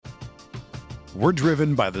We're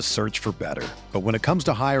driven by the search for better. But when it comes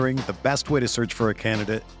to hiring, the best way to search for a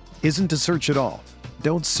candidate isn't to search at all.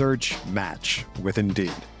 Don't search, match with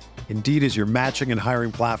Indeed. Indeed is your matching and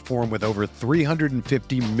hiring platform with over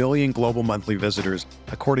 350 million global monthly visitors,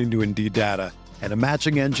 according to Indeed data, and a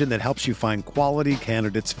matching engine that helps you find quality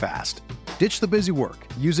candidates fast. Ditch the busy work.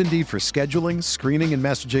 Use Indeed for scheduling, screening, and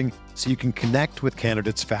messaging so you can connect with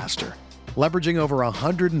candidates faster. Leveraging over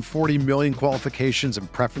 140 million qualifications and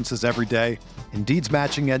preferences every day, Indeed's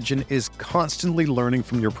matching engine is constantly learning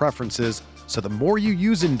from your preferences, so the more you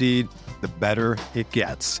use Indeed, the better it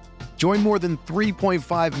gets. Join more than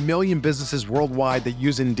 3.5 million businesses worldwide that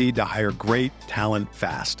use Indeed to hire great talent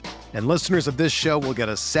fast. And listeners of this show will get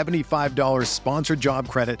a $75 sponsored job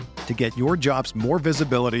credit to get your jobs more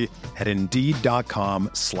visibility at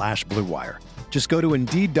Indeed.com/Blue Wire. Just go to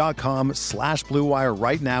Indeed.com/Blue Wire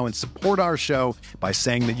right now and support our show by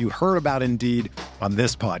saying that you heard about Indeed on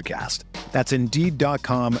this podcast. That's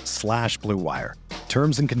Indeed.com/Blue Wire.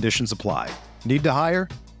 Terms and conditions apply. Need to hire?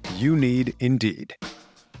 You need Indeed.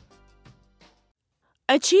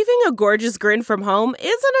 Achieving a gorgeous grin from home isn't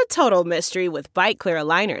a total mystery with Bite Clear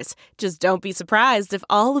aligners. Just don't be surprised if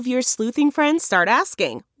all of your sleuthing friends start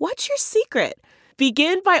asking, "What's your secret?"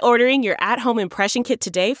 Begin by ordering your at-home impression kit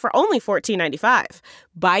today for only $14.95.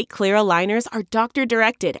 Bite Clear aligners are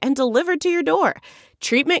doctor-directed and delivered to your door.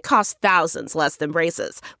 Treatment costs thousands less than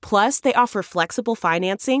braces. Plus, they offer flexible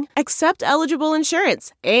financing, accept eligible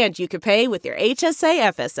insurance, and you can pay with your HSA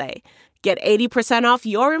FSA. Get 80% off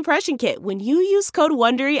your impression kit when you use code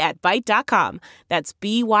WONDERY at Byte.com. That's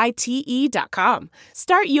BYTE.com.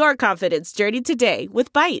 Start your confidence journey today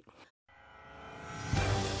with Byte.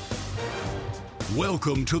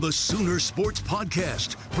 Welcome to the Sooner Sports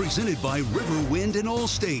Podcast, presented by Riverwind and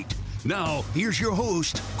Allstate. Now, here's your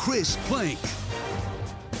host, Chris Plank.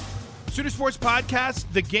 Sooner Sports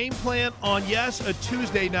Podcast, the game plan on, yes, a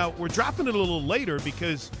Tuesday. Now, we're dropping it a little later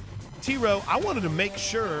because, T-Row, I wanted to make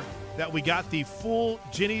sure that we got the full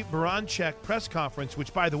Jennie Barancyk press conference,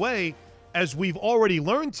 which, by the way, as we've already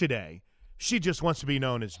learned today, she just wants to be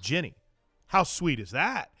known as Jennie. How sweet is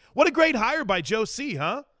that? What a great hire by Joe C.,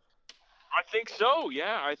 huh? I think so.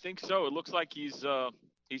 Yeah, I think so. It looks like he's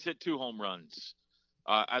hit 2 home runs.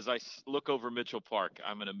 As I look over Mitchell Park,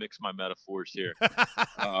 I'm going to mix my metaphors here.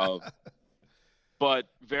 But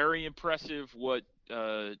very impressive what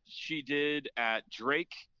she did at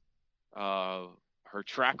Drake. Her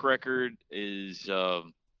track record is,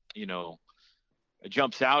 it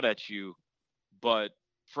jumps out at you. But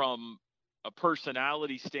from a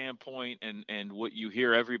personality standpoint and what you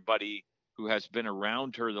hear everybody who has been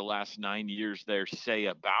around her the last 9 years there say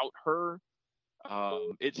about her,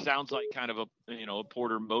 it sounds like kind of a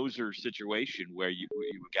Porter Moser situation where you've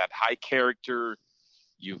got high character,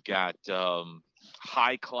 you've got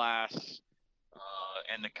high class,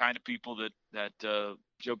 and the kind of people that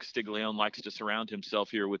Joe Castiglione likes to surround himself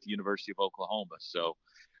here with the University of Oklahoma. So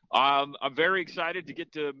I'm very excited to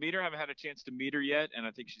get to meet her. I haven't had a chance to meet her yet, and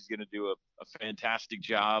I think she's going to do a fantastic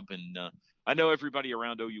job. And I know everybody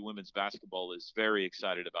around OU women's basketball is very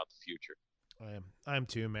excited about the future. I am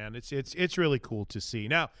too, man. It's really cool to see.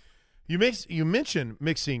 Now, you mentioned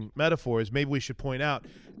mixing metaphors. Maybe we should point out,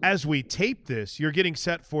 as we tape this, you're getting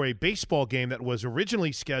set for a baseball game that was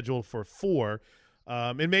originally scheduled for 4.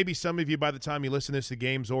 And maybe some of you, by the time you listen to this, the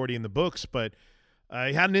game's already in the books. But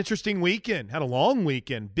you had an interesting weekend, had a long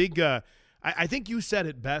weekend. Big. I think you said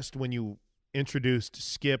it best when you introduced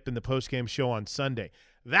Skip in the postgame show on Sunday.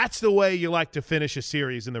 That's the way you like to finish a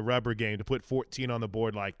series in the rubber game, to put 14 on the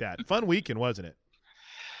board like that. Fun weekend, wasn't it?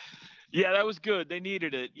 Yeah, that was good. They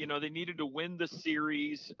needed it. They needed to win the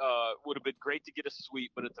series. Would have been great to get a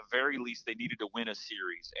sweep, but at the very least, they needed to win a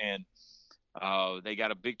series. And they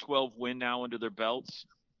got a Big 12 win now under their belts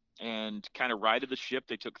and kind of righted the ship.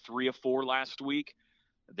 They took 3 of 4 last week.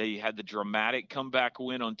 They had the dramatic comeback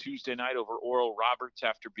win on Tuesday night over Oral Roberts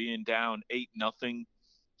after being down 8-0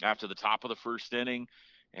 after the top of the first inning,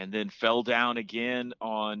 and then fell down again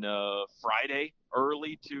on Friday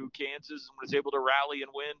early to Kansas and was able to rally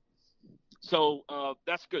and win. So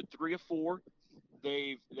that's good. 3 of 4.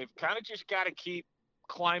 They've kind of just got to keep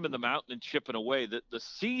climbing the mountain and chipping away. The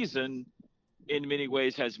season, in many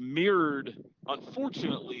ways, has mirrored,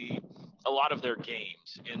 unfortunately, a lot of their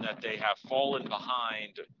games in that they have fallen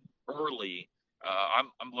behind early.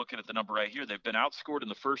 I'm looking at the number right here. They've been outscored in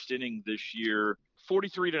the first inning this year,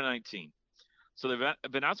 43-19. So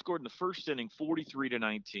they've been outscored in the first inning,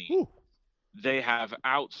 43-19. Ooh. They have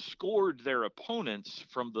outscored their opponents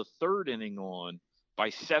from the third inning on by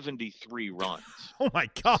 73 runs. Oh my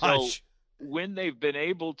gosh! So when they've been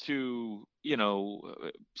able to,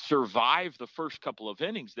 survive the first couple of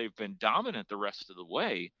innings, they've been dominant the rest of the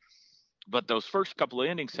way. But those first couple of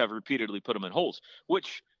innings have repeatedly put them in holes,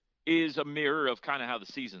 which is a mirror of kind of how the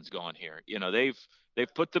season's gone here.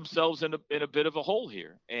 They've put themselves in a bit of a hole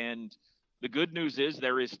here. And the good news is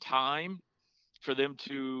there is time for them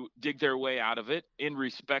to dig their way out of it in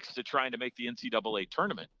respects to trying to make the NCAA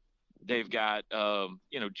tournament. They've got,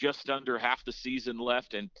 just under half the season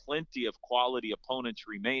left and plenty of quality opponents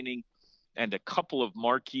remaining and a couple of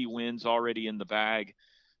marquee wins already in the bag.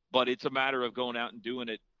 But it's a matter of going out and doing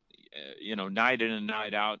it, night in and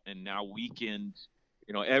night out. And now weekend,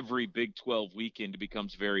 every Big 12 weekend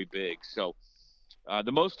becomes very big. So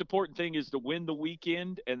the most important thing is to win the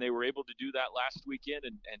weekend, and they were able to do that last weekend.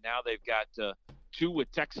 And now they've got 2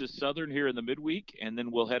 with Texas Southern here in the midweek, and then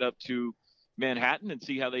we'll head up to Manhattan and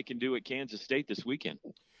see how they can do at Kansas State this weekend.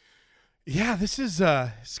 Yeah, this is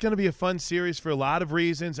it's going to be a fun series for a lot of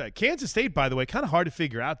reasons. Kansas State, by the way, kind of hard to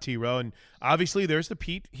figure out, T-Row. And obviously there's the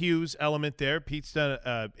Pete Hughes element there. Pete's done.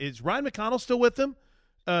 Is Ryan McConnell still with them,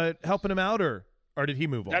 helping him out, or did he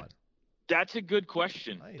move on? That's a good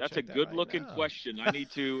question. That's a good-looking question. I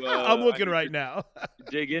need to I'm looking right now.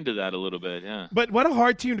 dig into that a little bit, yeah. But what a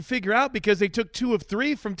hard team to figure out because they took 2 of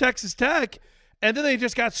 3 from Texas Tech, and then they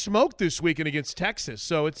just got smoked this weekend against Texas.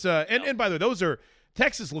 So it's and by the way, those are –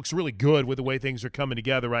 Texas looks really good with the way things are coming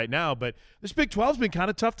together right now, but this Big 12's been kind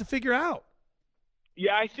of tough to figure out.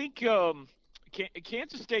 Yeah, I think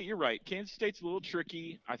Kansas State, you're right. Kansas State's a little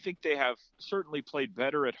tricky. I think they have certainly played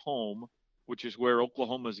better at home, which is where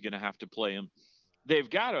Oklahoma is going to have to play them. They've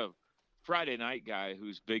got a Friday night guy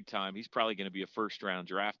who's big time. He's probably going to be a first-round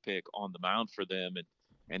draft pick on the mound for them,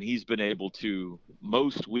 and he's been able to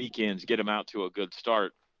most weekends get them out to a good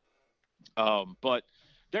start. But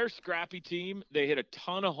they're a scrappy team. They hit a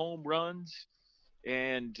ton of home runs,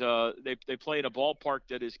 and they play in a ballpark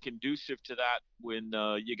that is conducive to that when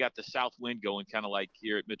you got the south wind going, kind of like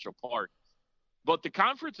here at Mitchell Park. But the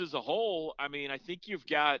conference as a whole, I mean, I think you've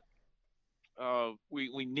got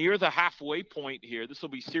we near the halfway point here. This will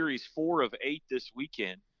be Series 4 of 8 this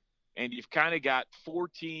weekend, and you've kind of got 4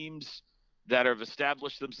 teams that have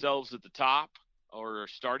established themselves at the top, or are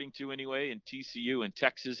starting to anyway, in TCU and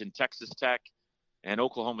Texas and Texas Tech and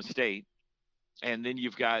Oklahoma State. And then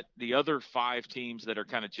you've got the other 5 teams that are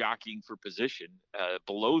kind of jockeying for position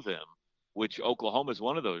below them, which Oklahoma is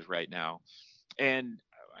one of those right now. And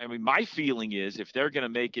I mean, my feeling is if they're going to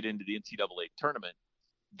make it into the NCAA tournament,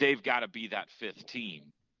 they've got to be that 5th team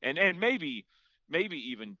and maybe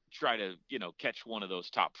even try to, catch one of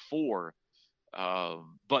those top 4.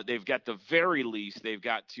 But they've got the very least, they've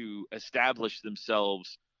got to establish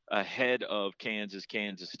themselves ahead of Kansas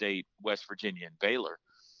State, West Virginia, and Baylor.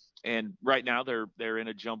 And right now they're in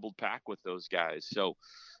a jumbled pack with those guys. So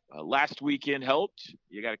last weekend helped.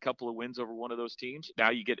 You got a couple of wins over one of those teams. Now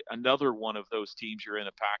you get another one of those teams you're in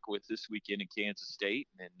a pack with this weekend in Kansas State.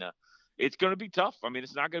 And it's going to be tough. I mean,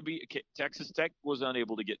 it's not going to be – Texas Tech was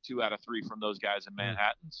unable to get 2 out of 3 from those guys in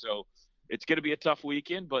Manhattan. So it's going to be a tough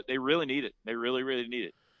weekend, but they really need it. They really, really need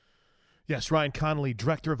it. Yes, Ryan Connolly,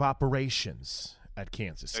 Director of Operations at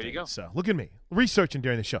Kansas State. There you go. So look at me, researching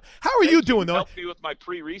during the show. How are you doing, though? Help me with my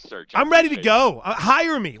pre-research. I'm ready to go.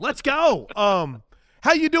 Hire me. Let's go.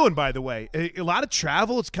 How you doing, by the way? A lot of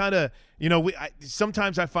travel. It's kind of,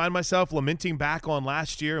 sometimes I find myself lamenting back on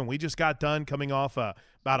last year, and we just got done coming off about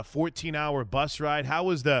a 14-hour bus ride. How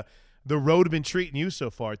was the road been treating you so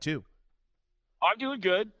far, too? I'm doing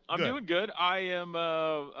good. Doing good. I am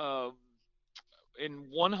in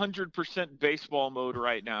 100% baseball mode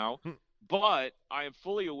right now. But I am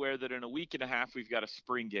fully aware that in a week and a half we've got a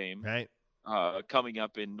spring game coming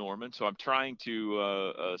up in Norman. So I'm trying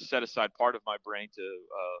to set aside part of my brain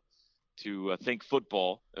to think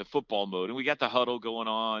football mode. And we got the huddle going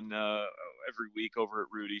on every week over at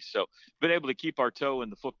Rudy's. So been able to keep our toe in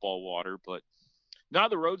the football water. But now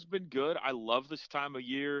the road's been good. I love this time of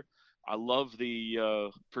year. I love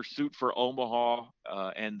the pursuit for Omaha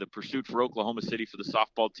and the pursuit for Oklahoma City for the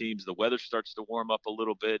softball teams. The weather starts to warm up a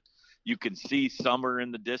little bit. You can see summer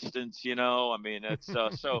in the distance, I mean, it's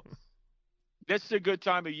so this is a good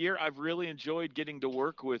time of year. I've really enjoyed getting to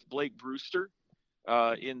work with Blake Brewster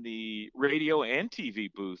in the radio and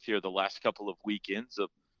TV booth here the last couple of weekends, a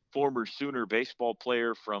former Sooner baseball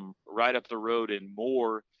player from right up the road in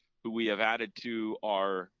Moore, who we have added to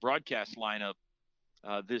our broadcast lineup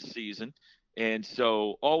this season. And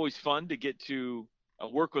so always fun to get to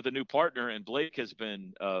work with a new partner, and Blake has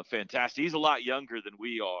been fantastic. He's a lot younger than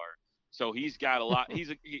we are. So he's got a lot.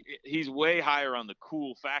 He's way higher on the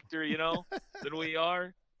cool factor, than we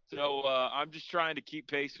are. So I'm just trying to keep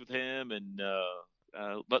pace with him and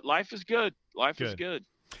But life is good. Life is good.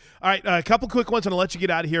 All right, a couple quick ones, and I'll let you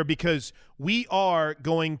get out of here because we are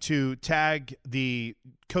going to tag the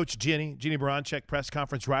Coach Jennie Barancyk press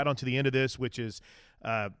conference right onto the end of this, which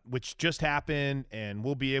just happened, and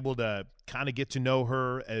we'll be able to kind of get to know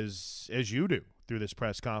her as you do through this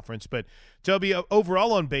press conference. But, Toby,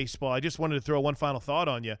 overall on baseball, I just wanted to throw one final thought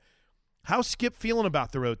on you. How's Skip feeling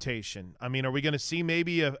about the rotation? I mean, are we going to see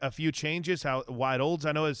maybe a few changes? How Wyatt Olds,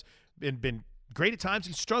 I know, has been great at times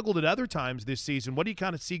and struggled at other times this season. What do you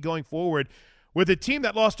kind of see going forward with a team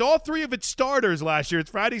that lost all three of its starters last year? It's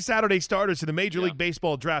Friday, Saturday starters to the Major League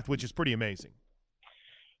Baseball draft, which is pretty amazing.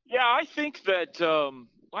 Yeah, I think that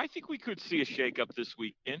I think we could see a shakeup this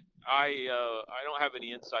weekend. I don't have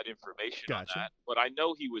any inside information on that, but I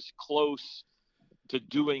know he was close to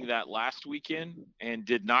doing that last weekend and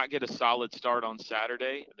did not get a solid start on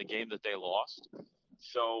Saturday in the game that they lost.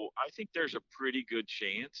 So I think there's a pretty good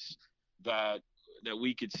chance that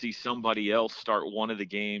we could see somebody else start one of the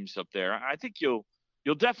games up there. I think you'll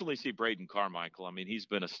definitely see Braden Carmichael. I mean, he's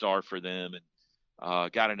been a star for them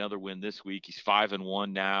and got another win this week. He's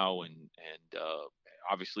 5-1 now, and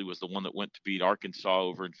obviously was the one that went to beat Arkansas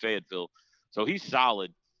over in Fayetteville. So he's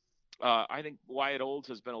solid. I think Wyatt Olds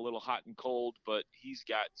has been a little hot and cold, but he's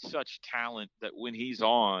got such talent that when he's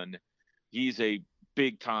on, he's a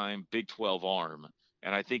big-time Big 12 arm.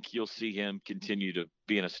 And I think you'll see him continue to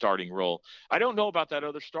be in a starting role. I don't know about that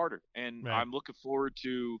other starter, and I'm looking forward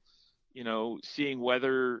to, seeing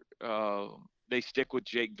whether they stick with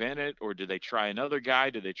Jake Bennett or do they try another guy?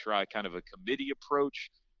 Do they try kind of a committee approach?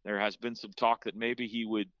 There has been some talk that maybe he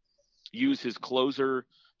would use his closer,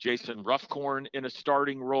 Jason Ruffcorn, in a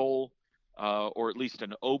starting role, or at least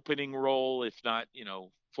an opening role, if not,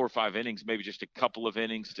 4 or 5 innings, maybe just a couple of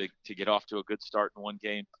innings to get off to a good start in one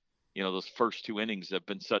game. Those first 2 innings have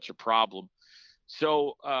been such a problem.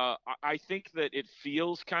 So I think that it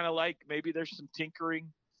feels kind of like maybe there's some tinkering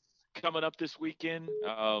coming up this weekend.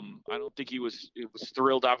 I don't think he was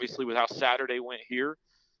thrilled, obviously, with how Saturday went here.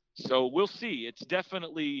 So we'll see. It's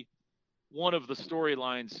definitely one of the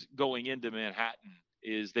storylines going into Manhattan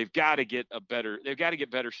is they've got to get better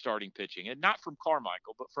starting pitching, and not from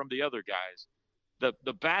Carmichael, but from the other guys.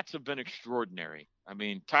 The bats have been extraordinary. I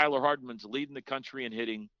mean, Tyler Hardman's leading the country in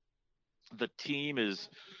hitting. The team is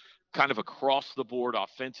kind of across the board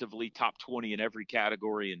offensively, top 20 in every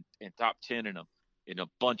category and top 10 in a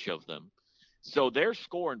bunch of them. So they're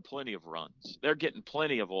scoring plenty of runs. They're getting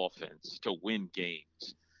plenty of offense to win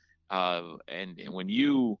games. And when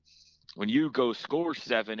you go score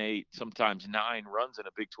 7, 8, sometimes 9 runs in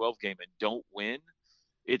a Big 12 game and don't win,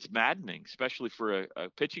 it's maddening, especially for a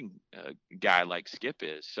pitching guy like Skip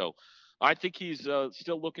is. So I think he's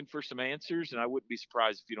still looking for some answers, and I wouldn't be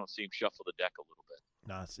surprised if you don't see him shuffle the deck a little bit.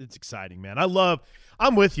 No, it's exciting, man.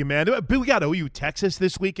 I'm with you, man. We got OU Texas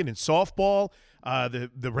this weekend in softball. The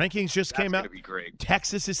rankings just came out. That's going to be great.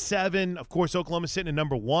 Texas is 7. Of course, Oklahoma's sitting at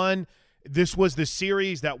number 1. This was the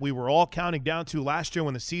series that we were all counting down to last year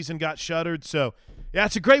when the season got shuttered. So, yeah,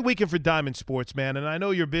 it's a great weekend for Diamond Sports, man. And I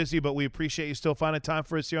know you're busy, but we appreciate you still finding time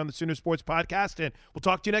for us here on the Sooner Sports Podcast. And we'll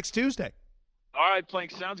talk to you next Tuesday. All right,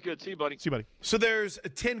 Plank. Sounds good. See you, buddy. See you, buddy. So there's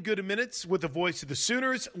 10 good minutes with the voice of the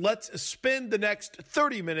Sooners. Let's spend the next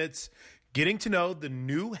 30 minutes getting to know the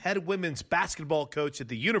new head women's basketball coach at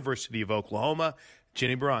the University of Oklahoma,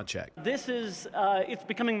 Jennie Barancyk. This is, it's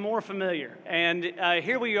becoming more familiar. And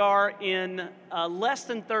here we are in less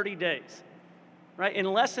than 30 days, right? In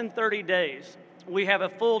less than 30 days, we have a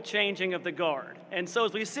full changing of the guard. And so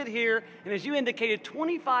as we sit here, and as you indicated,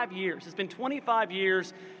 25 years. It's been 25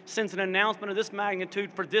 years since an announcement of this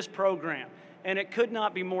magnitude for this program. And it could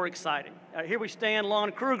not be more exciting. Here we stand,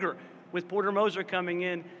 Lon Kruger, with Porter Moser coming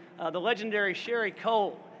in, the legendary Sherry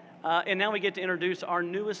Cole. And now we get to introduce our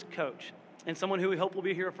newest coach, and someone who we hope will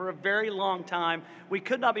be here for a very long time. We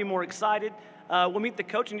could not be more excited. We'll meet the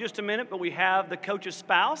coach in just a minute, but we have the coach's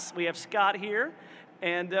spouse. We have Scott here,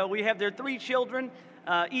 and we have their 3 children,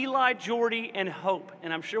 Eli, Jordy, and Hope.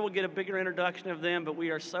 And I'm sure we'll get a bigger introduction of them, but we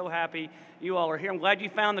are so happy you all are here. I'm glad you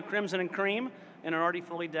found the Crimson and Cream and are already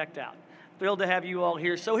fully decked out. Thrilled to have you all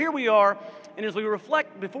here. So here we are, and as we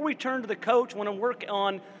reflect, before we turn to the coach, I want to work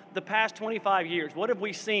on the past 25 years. What have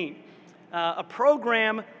we seen? A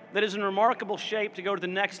program that is in remarkable shape to go to the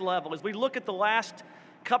next level. As we look at the last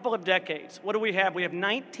couple of decades, what do we have? We have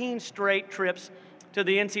 19 straight trips to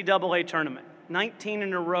the NCAA tournament, 19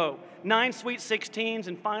 in a row, 9 Sweet 16s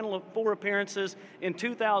and final 4 appearances in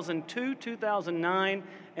 2002, 2009,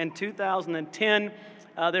 and 2010.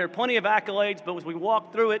 There are plenty of accolades, but as we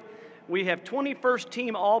walk through it, we have 21st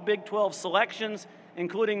team All Big 12 selections,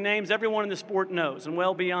 including names everyone in the sport knows and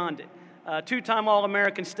well beyond it. two-time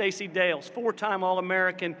All-American Stacey Dales, four-time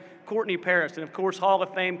All-American Courtney Paris, and of course Hall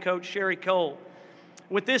of Fame coach Sherry Cole.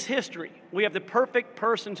 With this history, we have the perfect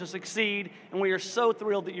person to succeed, and we are so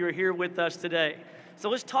thrilled that you're here with us today. So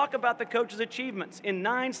let's talk about the coach's achievements. In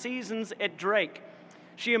 9 seasons at Drake,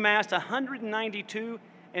 she amassed a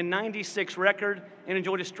 192-96 record and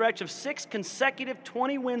enjoyed a stretch of 6 consecutive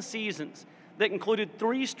 20-win seasons that included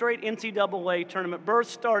 3 straight NCAA tournament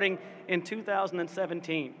berths starting in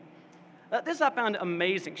 2017. This I found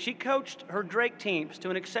amazing. She coached her Drake teams to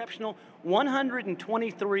an exceptional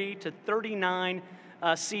 123-39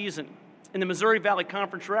 season in the Missouri Valley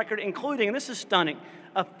Conference record, including, and this is stunning,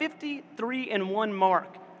 a 53-1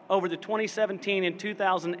 mark over the 2017 and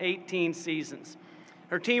 2018 seasons.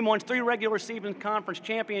 Her team won 3 regular season conference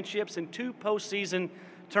championships and 2 postseason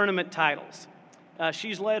tournament titles.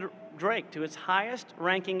 She's led Drake to its highest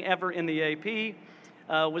ranking ever in the AP,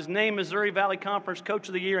 was named Missouri Valley Conference Coach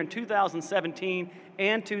of the Year in 2017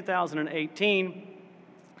 and 2018.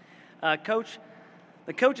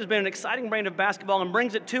 The coach has been an exciting brand of basketball and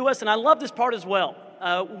brings it to us, and I love this part as well.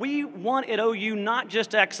 We want at OU not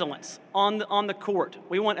just excellence on the court.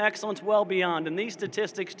 We want excellence well beyond, and these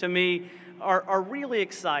statistics to me are really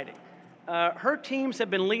exciting. Her teams have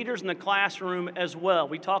been leaders in the classroom as well.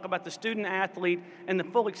 We talk about the student athlete and the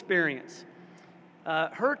full experience.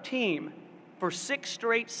 Her team, for 6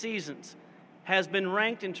 straight seasons, has been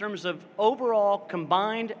ranked in terms of overall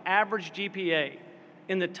combined average GPA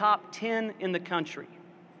in the top 10 in the country.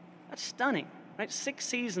 That's stunning, right? 6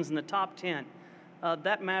 seasons in the top 10.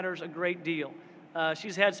 That matters a great deal.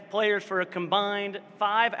 She's had players for a combined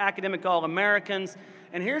 5 academic All-Americans.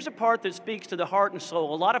 And here's a part that speaks to the heart and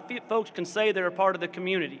soul. A lot of folks can say they're a part of the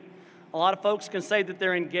community. A lot of folks can say that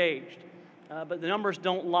they're engaged, but the numbers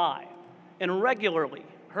don't lie. And regularly,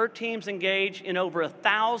 her teams engage in over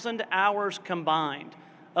 1,000 hours combined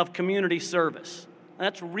of community service. And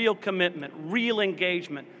that's real commitment, real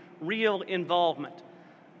engagement, real involvement.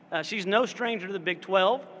 She's no stranger to the Big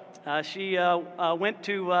 12. She went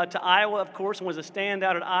to Iowa, of course, and was a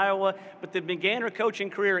standout at Iowa, but then began her coaching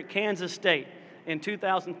career at Kansas State in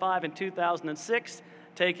 2005 and 2006,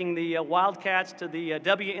 taking the Wildcats to the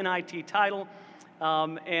WNIT title,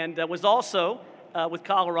 and was also with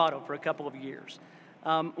Colorado for a couple of years.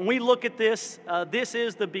 When we look at this, this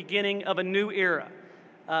is the beginning of a new era.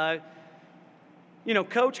 Coach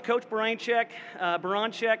Baranczyk,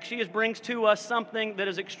 she brings to us something that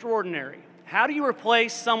is extraordinary. How do you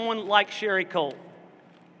replace someone like Sherry Cole?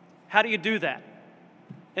 How do you do that?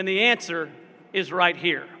 And the answer is right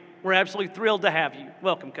here. We're absolutely thrilled to have you.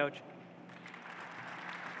 Welcome, Coach.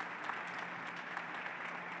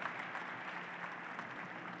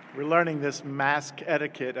 We're learning this mask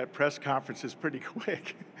etiquette at press conferences pretty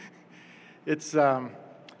quick.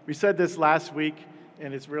 We said this last week,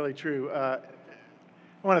 and it's really true. I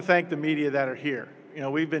want to thank the media that are here.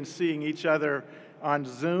 We've been seeing each other on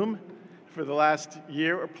Zoom for the last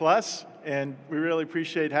year or plus, and we really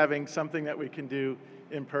appreciate having something that we can do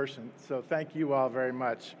in person. So thank you all very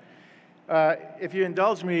much. If you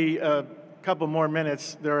indulge me a couple more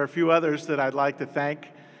minutes, there are a few others that I'd like to thank.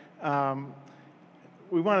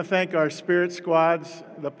 We want to thank our spirit squads,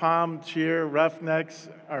 the Palm Cheer, Roughnecks,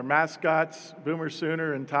 our mascots, Boomer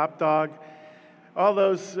Sooner and Top Dog. All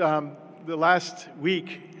those, the last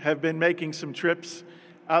week, have been making some trips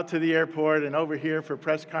out to the airport and over here for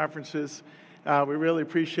press conferences. We really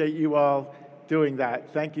appreciate you all doing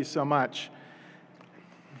that. Thank you so much.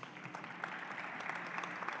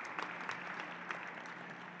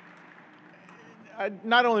 I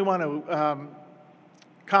not only want to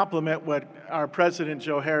compliment what our President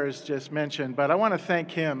Joe Harris just mentioned, but I want to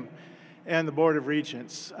thank him and the Board of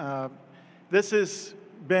Regents. This has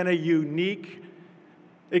been a unique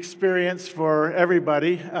experience for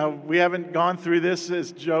everybody. We haven't gone through this,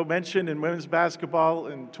 as Joe mentioned, in women's basketball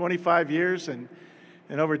in 25 years and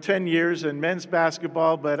over 10 years in men's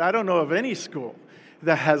basketball, but I don't know of any school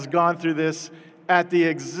that has gone through this at the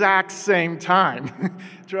exact same time,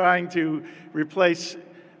 trying to replace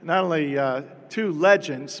not only 2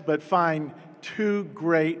 legends, but find 2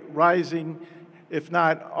 great rising, if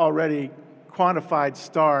not already quantified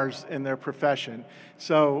stars in their profession.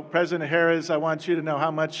 So, President Harris, I want you to know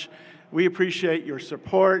how much we appreciate your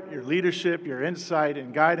support, your leadership, your insight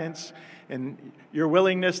and guidance, and your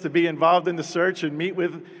willingness to be involved in the search and meet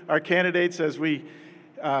with our candidates as we,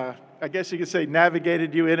 I guess you could say,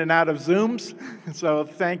 navigated you in and out of Zooms. So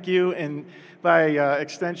thank you, and by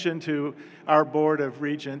extension to our Board of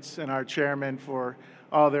Regents and our chairman for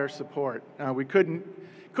all their support. We couldn't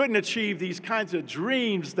achieve these kinds of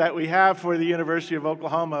dreams that we have for the University of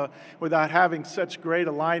Oklahoma without having such great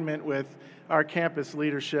alignment with our campus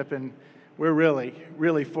leadership, and we're really,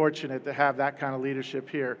 really fortunate to have that kind of leadership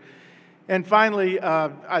here. And finally,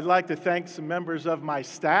 I'd like to thank some members of my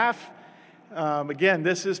staff. Again,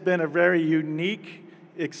 this has been a very unique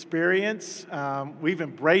experience. We've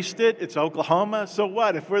embraced it. It's Oklahoma. So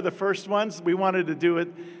what? If we're the first ones, we wanted to do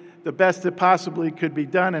it the best it possibly could be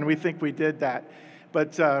done, and we think we did that.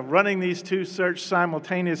 But running these two searches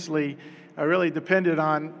simultaneously really depended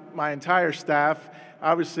on my entire staff,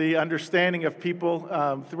 obviously understanding of people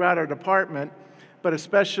throughout our department, but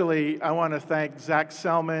especially I want to thank Zach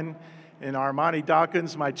Selman and Armani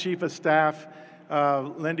Dawkins, my chief of staff,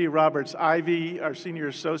 Lindy Roberts-Ivy, our senior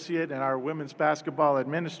associate, and our women's basketball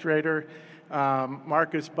administrator,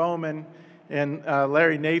 Marcus Bowman, and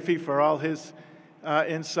Larry Nafee for all his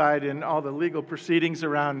insight in all the legal proceedings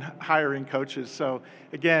around hiring coaches. So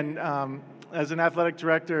again, as an athletic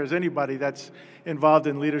director, as anybody that's involved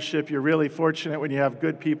in leadership, you're really fortunate when you have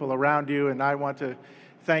good people around you, and I want to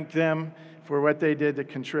thank them for what they did to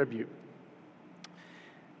contribute.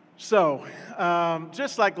 So,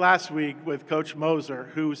 just like last week with Coach Moser,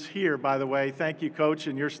 who's here, by the way, thank you, Coach,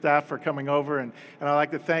 and your staff for coming over, and I'd like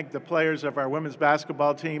to thank the players of our women's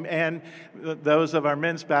basketball team and those of our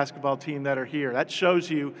men's basketball team that are here. That shows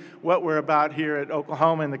you what we're about here at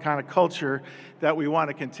Oklahoma and the kind of culture that we want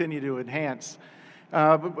to continue to enhance.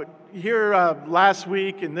 But here last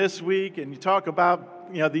week and this week, and you talk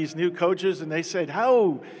about these new coaches, and they said,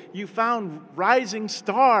 "Oh, you found rising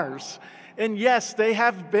stars." And yes, they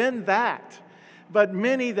have been that. But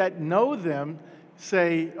many that know them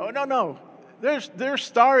say, "Oh, no, their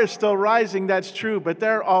star is still rising, that's true, but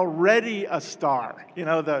they're already a star."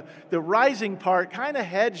 The rising part kind of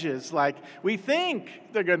hedges, like we think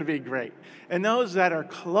they're going to be great. And those that are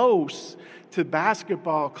close to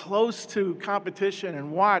basketball, close to competition,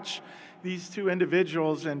 and watch these two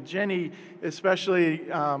individuals, and Jennie especially,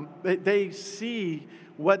 they see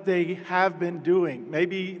what they have been doing.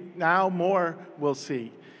 Maybe now more we'll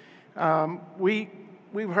see.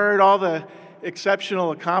 We've heard all the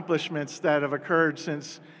exceptional accomplishments that have occurred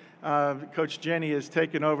since Coach Jennie has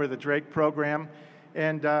taken over the Drake program,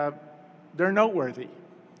 and they're noteworthy.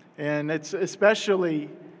 And it's especially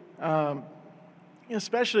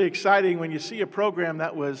exciting when you see a program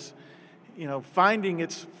that was, finding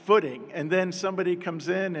its footing, and then somebody comes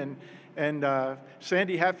in and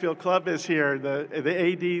Sandy Hatfield Clubb is here, the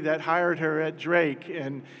AD that hired her at Drake,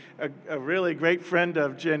 and a really great friend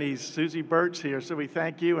of Jennie's, Susie Burt's here, so we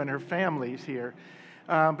thank you, and her family's here.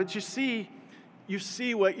 But you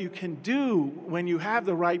see what you can do when you have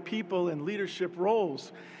the right people in leadership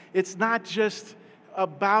roles. It's not just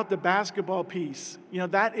about the basketball piece.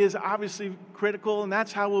 That is obviously critical, and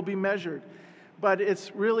that's how we'll be measured. But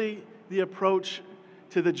it's really the approach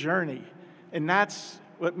to the journey, and that's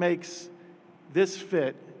what makes this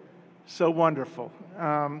fit so wonderful.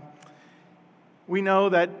 We know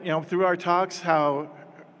that, through our talks, how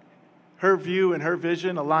her view and her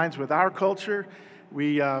vision aligns with our culture.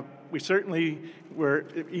 We certainly were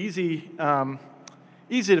easy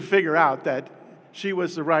to figure out that she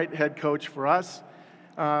was the right head coach for us.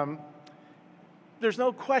 There's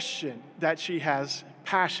no question that she has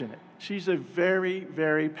passionate. She's a very,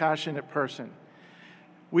 very passionate person.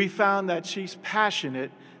 We found that she's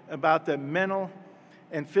passionate about the mental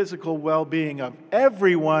and physical well-being of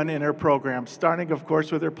everyone in her program, starting, of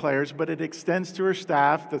course, with her players, but it extends to her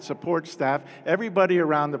staff, the support staff, everybody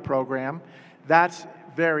around the program. That's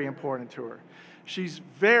very important to her. She's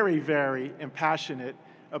very, very passionate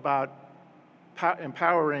about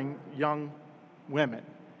empowering young women,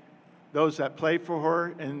 those that play for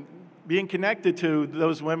her, and being connected to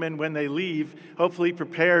those women when they leave, hopefully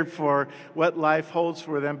prepared for what life holds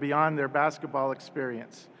for them beyond their basketball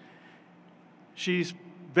experience. She's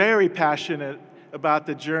very passionate about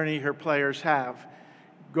the journey her players have,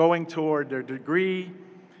 going toward their degree,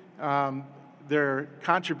 their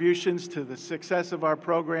contributions to the success of our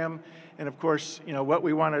program, and of course, what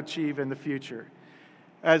we want to achieve in the future.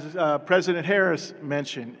 As President Harris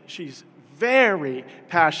mentioned, she's very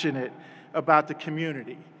passionate about the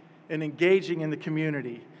community and engaging in the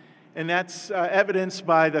community. And that's evidenced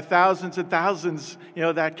by the thousands and thousands,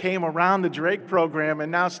 that came around the Drake program and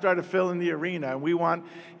now started filling the arena. And we want,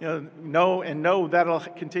 know that'll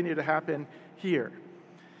continue to happen here.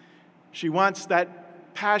 She wants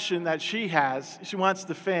that passion that she has. She wants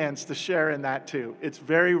the fans to share in that too. It's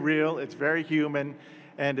very real, it's very human,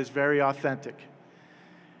 and it's very authentic.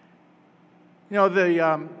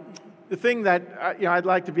 The thing that I'd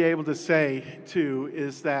like to be able to say too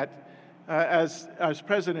is that as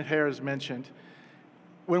President Harris mentioned,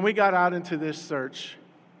 when we got out into this search,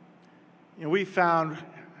 we found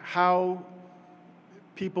how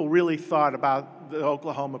people really thought about the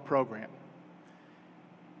Oklahoma program.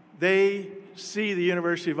 They see the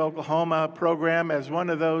University of Oklahoma program as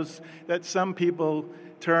one of those that some people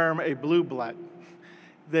term a blue blood.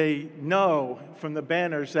 They know from the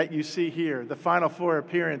banners that you see here, the Final Four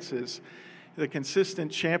appearances, the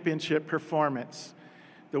consistent championship performance,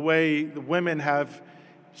 the way the women have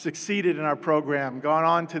succeeded in our program, gone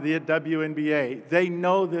on to the WNBA. They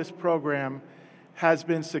know this program has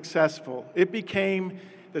been successful. It became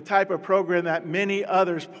the type of program that many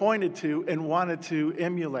others pointed to and wanted to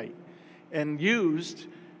emulate and used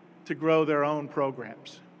to grow their own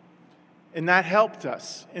programs. And that helped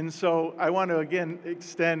us. And so I want to again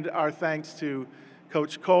extend our thanks to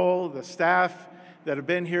Coach Cole, the staff that have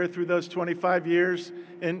been here through those 25 years,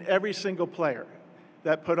 and every single player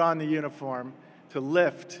that put on the uniform to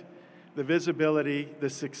lift the visibility, the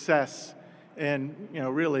success, and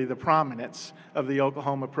really the prominence of the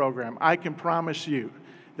Oklahoma program. I can promise you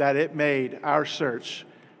that it made our search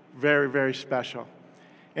very, very special.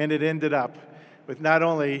 And it ended up with not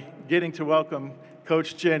only getting to welcome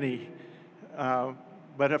Coach Jennie,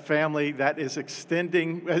 but a family that is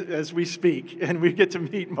extending as we speak, and we get to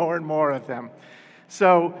meet more and more of them.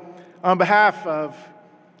 So on behalf of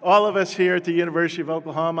all of us here at the University of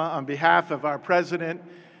Oklahoma, on behalf of our president,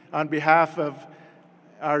 on behalf of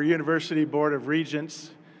our University Board of Regents,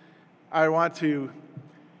 I want to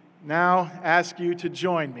now ask you to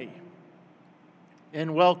join me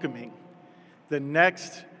in welcoming the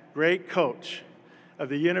next great coach of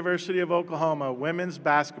the University of Oklahoma women's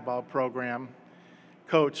basketball program,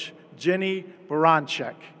 Coach Jennie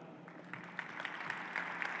Barancyk.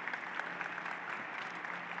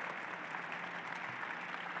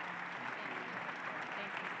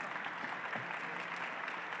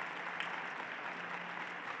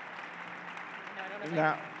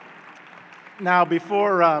 Now,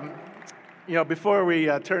 before we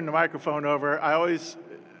turn the microphone over, I always,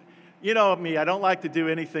 you know me, I don't like to do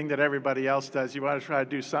anything that everybody else does. You want to try to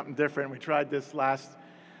do something different. We tried this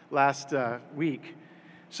last week.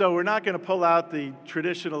 So we're not going to pull out the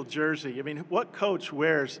traditional jersey. I mean, what coach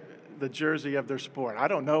wears the jersey of their sport? I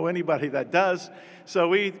don't know anybody that does. So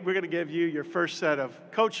we're going to give you your first set of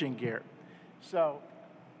coaching gear. So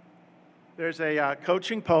there's a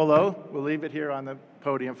coaching polo. We'll leave it here on the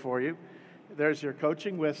podium for you. There's your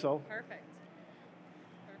coaching whistle. Perfect.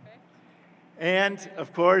 And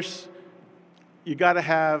of course, you got to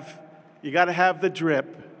have the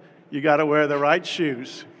drip. You got to wear the right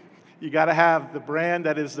shoes. You got to have the brand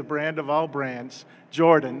that is the brand of all brands,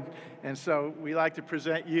 Jordan. And so we like to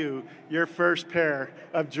present you your first pair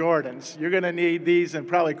of Jordans. You're going to need these and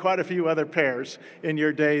probably quite a few other pairs in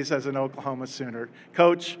your days as an Oklahoma Sooner.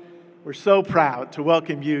 Coach, we're so proud to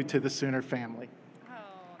welcome you to the Sooner family. Oh,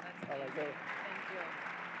 that's amazing. Thank you.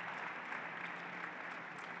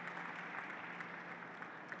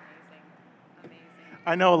 Amazing.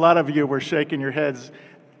 I know a lot of you were shaking your heads.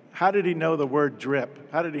 How did he know the word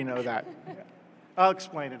drip? How did he know that? I'll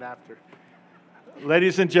explain it after.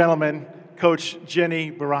 Ladies and gentlemen, Coach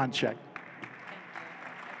Jennie Barancyk. Thank you. I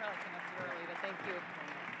probably came up too early, but thank you.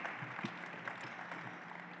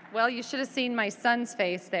 Well, you should have seen my son's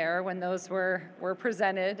face there when those were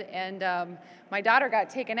presented, and my daughter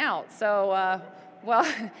got taken out. So,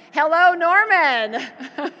 hello, Norman.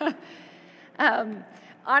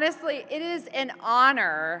 Honestly, it is an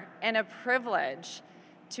honor and a privilege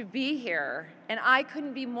to be here, and I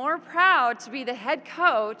couldn't be more proud to be the head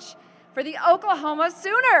coach for the Oklahoma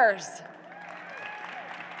Sooners.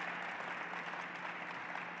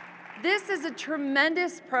 This is a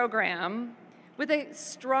tremendous program with a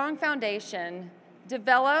strong foundation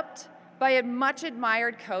developed by a much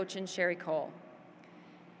admired coach in Sherry Cole.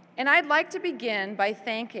 And I'd like to begin by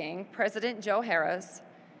thanking President Joe Harris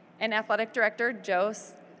and Athletic Director Joe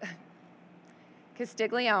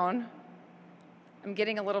Castiglione. I'm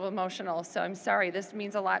getting a little emotional, so I'm sorry. This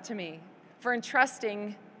means a lot to me, for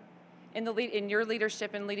entrusting in your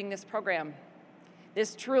leadership in leading this program.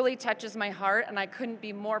 This truly touches my heart, and I couldn't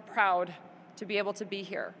be more proud to be able to be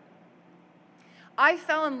here. I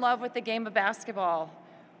fell in love with the game of basketball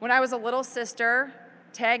when I was a little sister,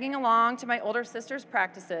 tagging along to my older sister's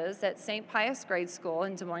practices at St. Pius Grade School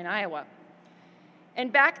in Des Moines, Iowa.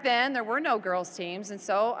 And back then, there were no girls' teams, and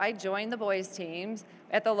so I joined the boys' teams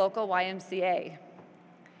at the local YMCA.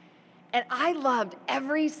 And I loved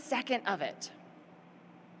every second of it.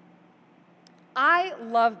 I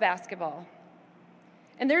love basketball.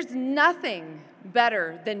 And there's nothing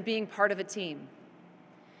better than being part of a team.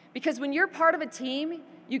 Because when you're part of a team,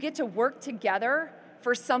 you get to work together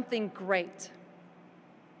for something great.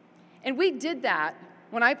 And we did that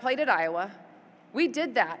when I played at Iowa. We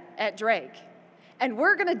did that at Drake. And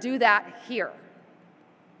we're going to do that here.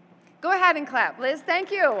 Go ahead and clap, Liz.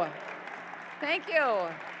 Thank you. Thank you.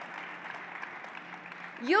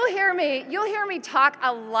 You'll hear me talk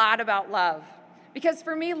a lot about love, because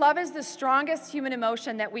for me, love is the strongest human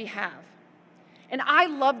emotion that we have. And I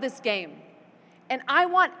love this game. And I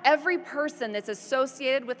want every person that's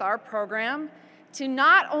associated with our program to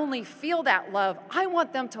not only feel that love, I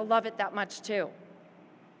want them to love it that much too.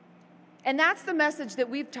 And that's the message that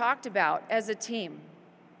we've talked about as a team.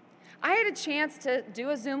 I had a chance to do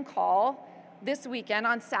a Zoom call this weekend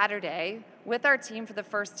on Saturday with our team for the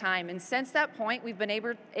first time. And since that point, we've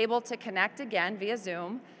been able to connect again via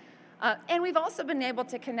Zoom. And we've also been able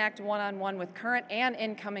to connect one-on-one with current and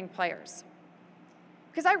incoming players.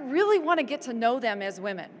 Because I really want to get to know them as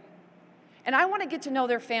women. And I want to get to know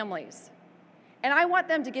their families. And I want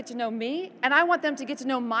them to get to know me, and I want them to get to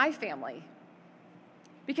know my family.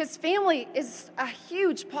 Because family is a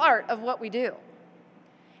huge part of what we do.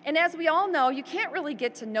 And as we all know, you can't really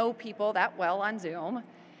get to know people that well on Zoom.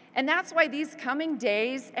 And that's why these coming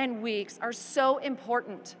days and weeks are so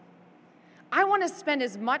important. I want to spend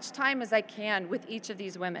as much time as I can with each of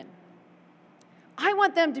these women. I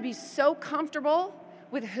want them to be so comfortable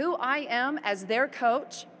with who I am as their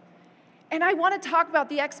coach. And I want to talk about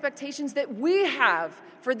the expectations that we have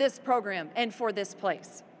for this program and for this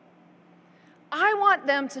place. I want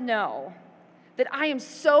them to know that I am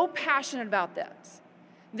so passionate about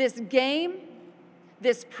this game,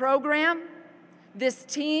 this program, this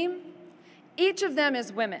team, each of them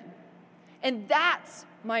is women. And that's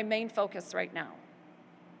my main focus right now.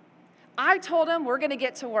 I told them we're going to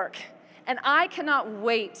get to work, and I cannot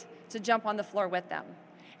wait to jump on the floor with them.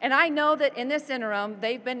 And I know that in this interim,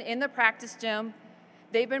 they've been in the practice gym,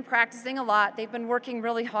 they've been practicing a lot, they've been working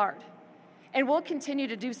really hard. And we'll continue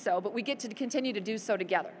to do so, but we get to continue to do so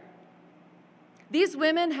together. These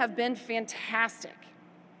women have been fantastic.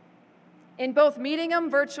 In both meeting them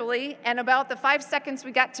virtually and about the 5 seconds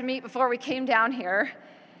we got to meet before we came down here.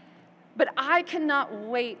 But I cannot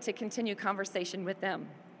wait to continue conversation with them.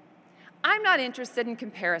 I'm not interested in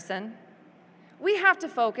comparison. We have to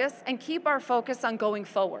focus and keep our focus on going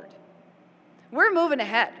forward. We're moving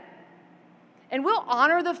ahead. And we'll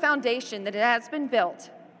honor the foundation that has been built,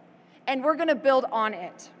 and we're going to build on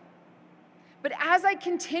it. But as I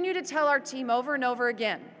continue to tell our team over and over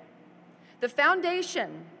again, the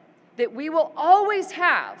foundation that we will always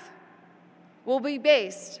have will be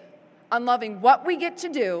based on loving what we get to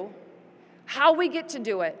do, how we get to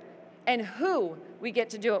do it, and who we get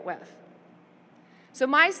to do it with. So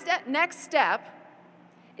my next step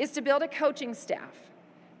is to build a coaching staff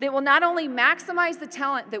that will not only maximize the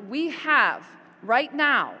talent that we have right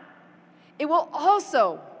now, it will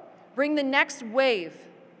also bring the next wave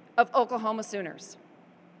of Oklahoma Sooners.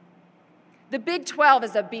 The Big 12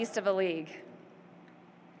 is a beast of a league,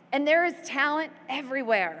 and there is talent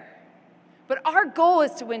everywhere. But our goal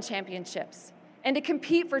is to win championships and to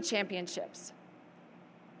compete for championships.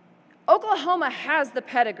 Oklahoma has the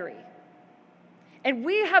pedigree, and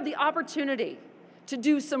we have the opportunity to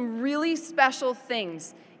do some really special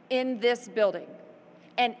things in this building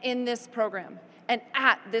and in this program and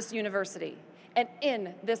at this university and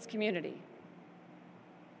in this community.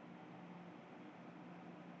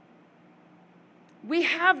 We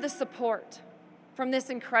have the support from this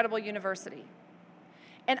incredible university.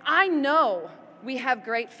 And I know we have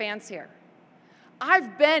great fans here.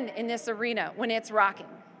 I've been in this arena when it's rocking,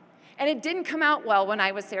 and it didn't come out well when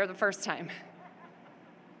I was there the first time.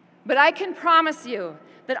 But I can promise you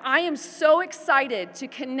that I am so excited to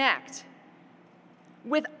connect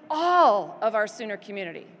with all of our Sooner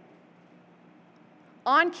community.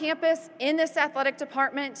 On campus, in this athletic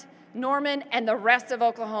department, Norman, and the rest of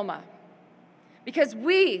Oklahoma. Because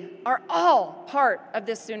we are all part of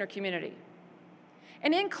this Sooner community.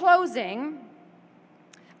 And in closing,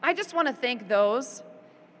 I just want to thank those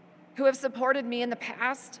who have supported me in the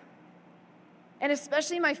past, and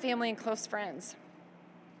especially my family and close friends.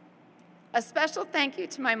 A special thank you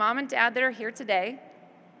to my mom and dad that are here today,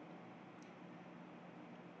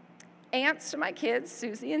 aunts to my kids,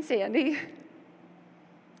 Susie and Sandy,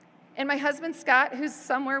 and my husband, Scott, who's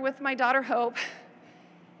somewhere with my daughter, Hope,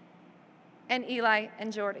 and Eli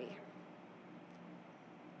and Jordy.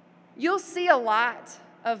 You'll see a lot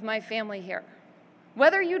of my family here,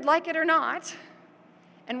 whether you'd like it or not,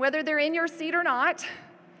 and whether they're in your seat or not,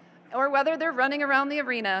 or whether they're running around the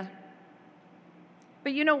arena.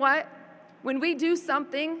 But you know what? When we do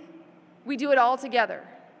something, we do it all together.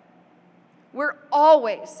 We're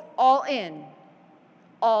always all in,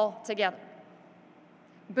 all together.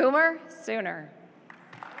 Boomer Sooner.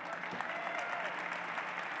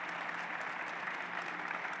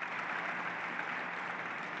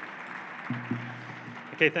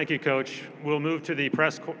 Okay, thank you, Coach. We'll move to the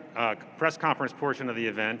press conference portion of the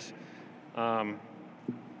event. I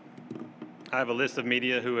have a list of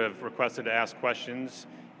media who have requested to ask questions,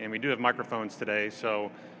 and we do have microphones today,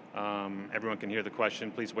 so everyone can hear the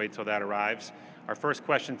question. Please wait till that arrives. Our first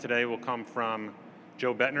question today will come from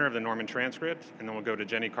Joe Bettner of the Norman Transcript, and then we'll go to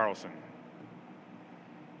Jennie Carlson.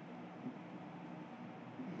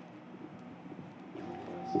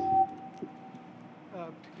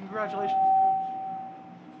 Congratulations, Coach.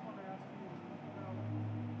 Just want to ask you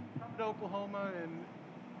about to Oklahoma, and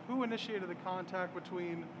who initiated the contact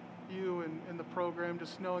between you and the program,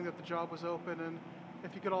 just knowing that the job was open, and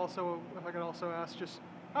if I could also ask, just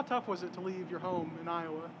how tough was it to leave your home in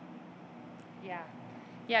Iowa?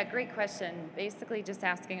 Yeah, great question. Basically just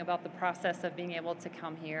asking about the process of being able to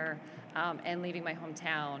come here and leaving my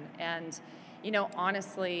hometown. And,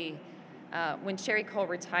 honestly, when Sherry Cole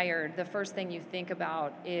retired, the first thing you think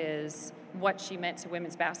about is what she meant to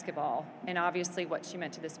women's basketball and obviously what she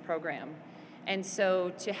meant to this program. And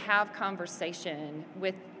so to have conversation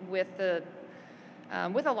with a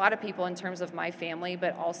lot of people in terms of my family,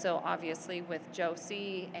 but also obviously with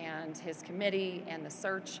Josie and his committee and the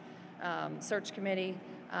search committee,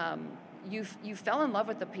 you fell in love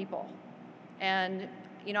with the people. And,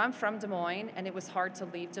 I'm from Des Moines, and it was hard to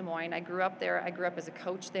leave Des Moines. I grew up there. I grew up as a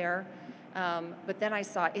coach there. But then I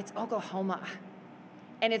saw it's Oklahoma,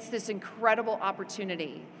 and it's this incredible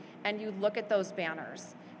opportunity. And you look at those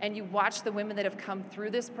banners, and you watch the women that have come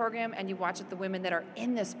through this program, and you watch the women that are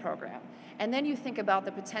in this program. And then you think about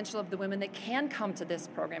the potential of the women that can come to this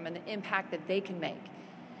program and the impact that they can make.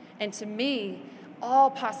 And to me,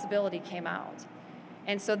 all possibility came out.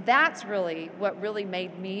 And so that's really what really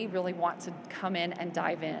made me really want to come in and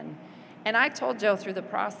dive in. And I told Joe through the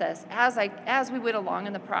process, as we went along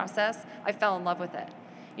in the process, I fell in love with it.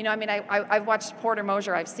 I've watched Porter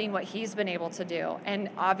Mosier. I've seen what he's been able to do. And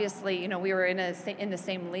obviously, we were in the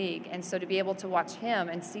same league. And so to be able to watch him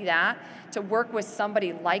and see that, to work with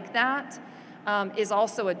somebody like that, is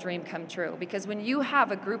also a dream come true. Because when you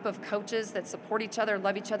have a group of coaches that support each other,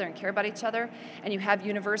 love each other, and care about each other, and you have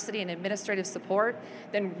university and administrative support,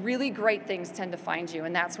 then really great things tend to find you.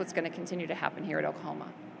 And that's what's going to continue to happen here at Oklahoma.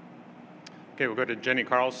 Okay, we'll go to Jennie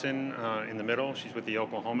Carlson in the middle. She's with the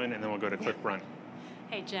Oklahoman, and then we'll go to Cliff Brunt.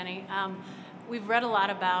 Hey, Jennie. We've read a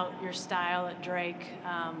lot about your style at Drake.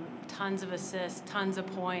 Tons of assists, tons of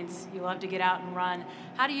points. You love to get out and run.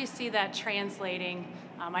 How do you see that translating?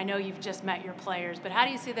 I know you've just met your players, but how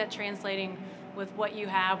do you see that translating with what you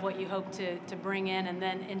have, what you hope to bring in, and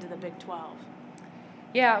then into the Big 12?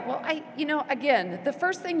 Yeah, well, again, the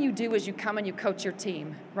first thing you do is you come and you coach your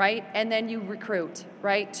team, right? And then you recruit,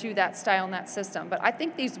 right, to that style and that system. But I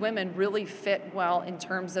think these women really fit well in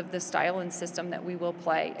terms of the style and system that we will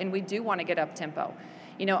play. And we do want to get up tempo.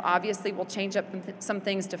 Obviously we'll change up some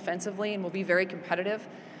things defensively and we'll be very competitive.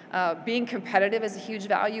 Being competitive is a huge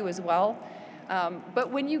value as well.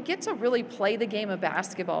 But when you get to really play the game of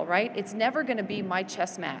basketball, right, it's never going to be my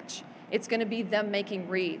chess match. It's going to be them making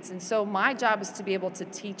reads. And so my job is to be able to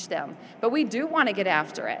teach them. But we do want to get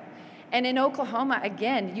after it. And in Oklahoma,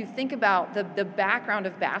 again, you think about the background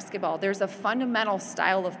of basketball. There's a fundamental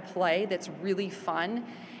style of play that's really fun.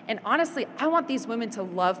 And honestly, I want these women to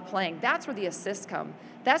love playing. That's where the assists come.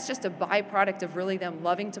 That's just a byproduct of really them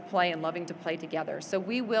loving to play and loving to play together. So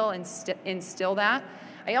we will instill that.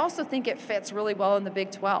 I also think it fits really well in the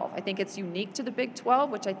Big 12. I think it's unique to the Big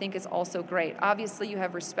 12, which I think is also great. Obviously, you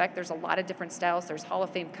have respect. There's a lot of different styles. There's Hall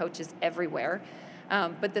of Fame coaches everywhere.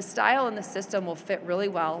 But the style and the system will fit really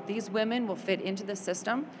well. These women will fit into the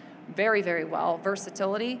system very, very well.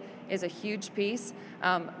 Versatility is a huge piece.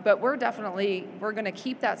 But we're going to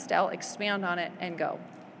keep that style, expand on it, and go.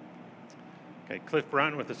 Okay, Cliff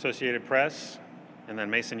Brunt with Associated Press, and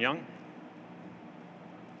then Mason Young.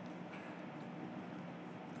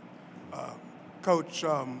 Coach,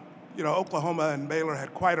 Oklahoma and Baylor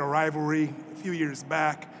had quite a rivalry a few years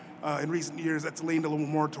back. In recent years, that's leaned a little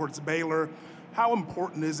more towards Baylor. How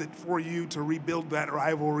important is it for you to rebuild that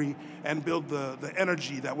rivalry and build the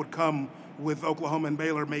energy that would come with Oklahoma and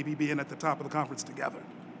Baylor maybe being at the top of the conference together?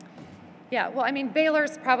 Yeah, well,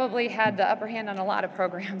 Baylor's probably had the upper hand on a lot of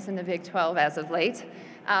programs in the Big 12 as of late.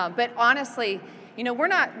 But honestly, we're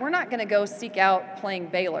not going to go seek out playing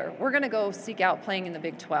Baylor. We're going to go seek out playing in the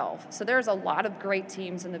Big 12. So there's a lot of great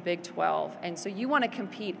teams in the Big 12, and so you want to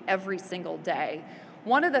compete every single day.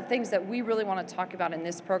 One of the things that we really want to talk about in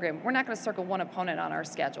this program, we're not going to circle one opponent on our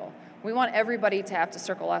schedule. We want everybody to have to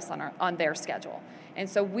circle us on their schedule. And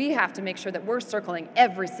so we have to make sure that we're circling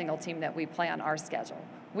every single team that we play on our schedule.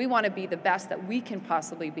 We want to be the best that we can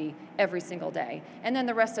possibly be every single day. And then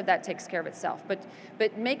the rest of that takes care of itself.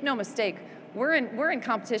 But make no mistake, we're in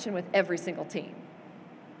competition with every single team.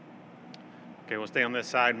 Okay, we'll stay on this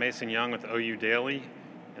side. Mason Young with OU Daily,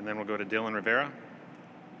 and then we'll go to Dylan Rivera.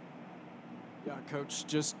 Yeah, Coach,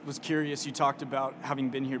 just was curious, you talked about having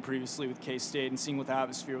been here previously with K-State and seeing what the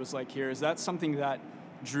atmosphere was like here. Is that something that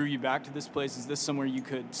drew you back to this place? Is this somewhere you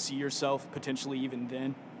could see yourself potentially even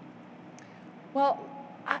then? Well,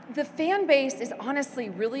 the fan base is honestly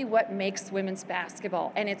really what makes women's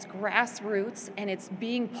basketball, and it's grassroots, and it's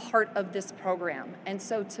being part of this program. And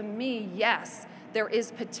so to me, yes, there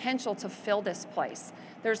is potential to fill this place.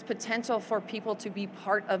 There's potential for people to be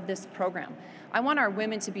part of this program. I want our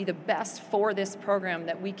women to be the best for this program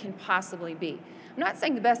that we can possibly be. I'm not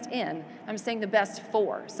saying the best in, I'm saying the best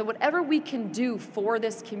for. So whatever we can do for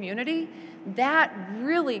this community, that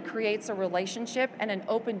really creates a relationship and an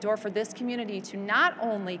open door for this community to not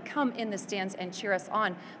only come in the stands and cheer us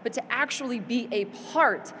on, but to actually be a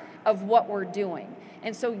part of what we're doing.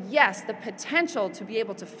 And so yes, the potential to be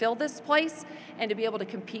able to fill this place and to be able to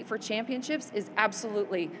compete for championships is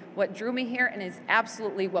absolutely what drew me here and is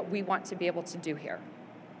absolutely what we want to be able to do here.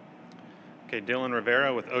 Okay, Dylan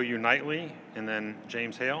Rivera with OU Nightly, and then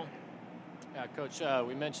James Hale. Yeah, Coach,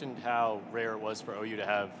 we mentioned how rare it was for OU to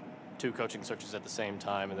have two coaching searches at the same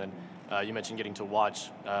time, and then you mentioned getting to watch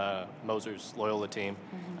Moser's Loyola team.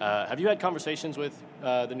 Have you had conversations with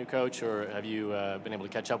the new coach, or have you been able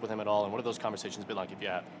to catch up with him at all, and what have those conversations been like if you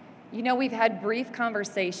have? You know, we've had brief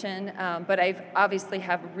conversation, but I obviously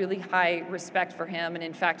have really high respect for him, and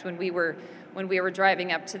in fact, when we were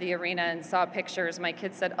driving up to the arena and saw pictures, my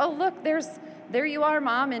kids said, "Oh, look, there you are,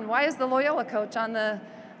 Mom, and why is the Loyola coach on the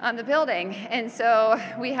building?" And so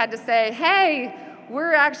we had to say, "Hey,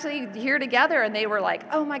 we're actually here together," and they were like,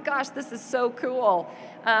 "Oh my gosh, this is so cool."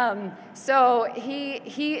 So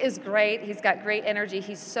he is great. He's got great energy.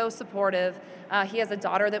 He's so supportive. He has a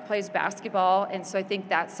daughter that plays basketball, and so I think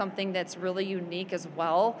that's something that's really unique as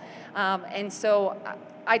well. And so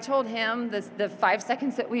I told him the 5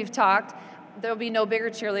 seconds that we've talked, there'll be no bigger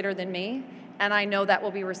cheerleader than me, and I know that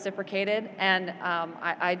will be reciprocated, and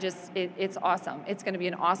it's awesome. It's going to be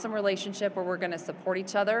an awesome relationship where we're going to support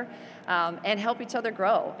each other and help each other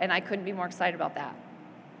grow, and I couldn't be more excited about that.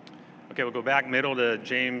 Okay, we'll go back middle to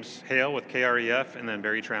James Hale with KREF, and then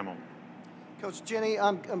Barry Trammell. Coach Jennie,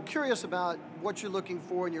 I'm curious about what you're looking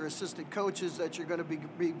for in your assistant coaches that you're going to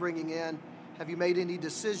be bringing in. Have you made any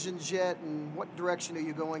decisions yet, and what direction are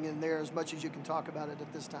you going in there, as much as you can talk about it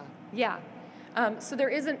at this time? Yeah. So there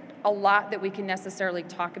isn't a lot that we can necessarily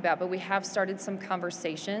talk about, but we have started some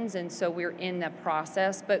conversations, and so we're in that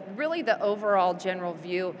process. But really the overall general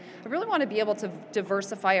view, I really want to be able to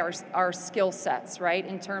diversify our skill sets, right,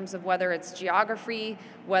 in terms of whether it's geography,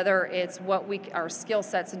 whether it's our skill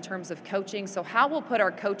sets in terms of coaching. So how we'll put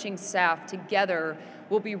our coaching staff together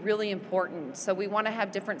will be really important. So we want to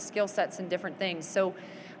have different skill sets and different things. So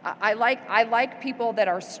I like people that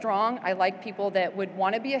are strong. I like people that would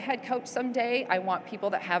want to be a head coach someday. I want people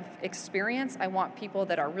that have experience. I want people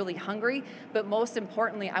that are really hungry. But most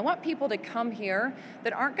importantly, I want people to come here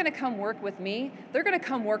that aren't going to come work with me. They're going to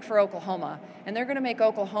come work for Oklahoma, and they're going to make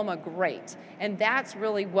Oklahoma great. And that's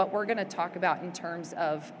really what we're going to talk about in terms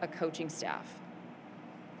of a coaching staff.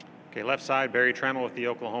 Okay, left side, Barry Trammell with the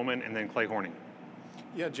Oklahoman, and then Clay Horning.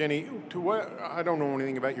 Yeah, Jennie, I don't know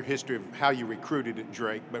anything about your history of how you recruited at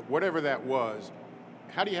Drake, but whatever that was,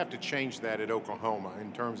 how do you have to change that at Oklahoma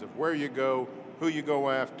in terms of where you go, who you go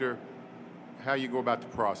after, how you go about the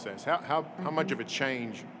process? How much of a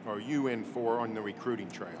change are you in for on the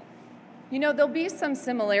recruiting trail? You know, there'll be some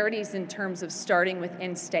similarities in terms of starting with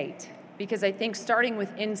in-state, because I think starting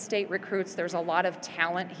with in-state recruits, there's a lot of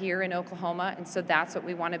talent here in Oklahoma, and so that's what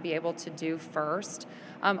we want to be able to do first.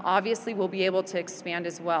 Obviously, we'll be able to expand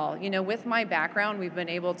as well. You know, with my background, we've been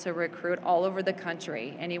able to recruit all over the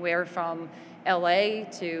country, anywhere from LA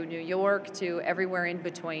to New York to everywhere in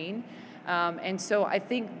between. And so I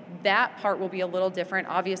think that part will be a little different.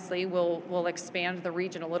 Obviously, we'll expand the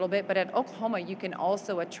region a little bit, but at Oklahoma, you can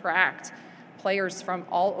also attract players from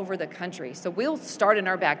all over the country. So we'll start in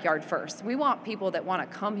our backyard first. We want people that want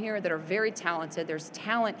to come here that are very talented. There's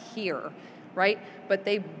talent here, right? But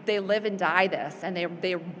they live and die this, and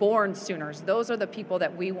they're born Sooners. Those are the people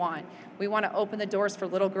that we want. We want to open the doors for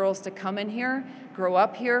little girls to come in here, grow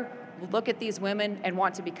up here, look at these women and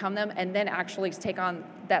want to become them, and then actually take on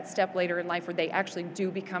that step later in life where they actually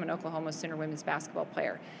do become an Oklahoma Sooner women's basketball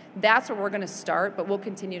player. That's where we're going to start, but we'll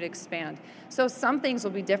continue to expand. So some things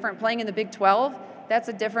will be different. Playing in the Big 12, that's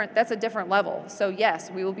a different level. So yes,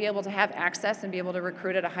 we will be able to have access and be able to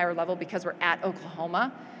recruit at a higher level because we're at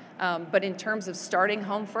Oklahoma. But in terms of starting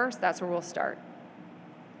home first, that's where we'll start.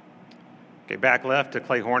 Okay, back left to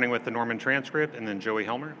Clay Horning with the Norman transcript, and then Joey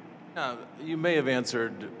Helmer. You may have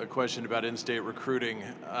answered a question about in-state recruiting,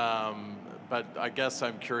 but I guess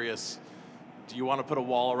I'm curious, do you want to put a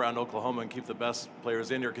wall around Oklahoma and keep the best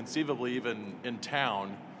players in here, conceivably even in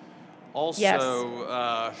town? Also,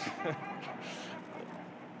 yes.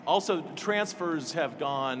 Also, transfers have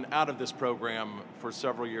gone out of this program for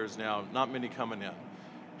several years now, not many coming in.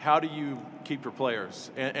 How do you keep your players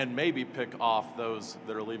and maybe pick off those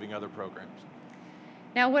that are leaving other programs?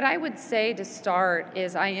 Now, what I would say to start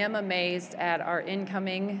is I am amazed at our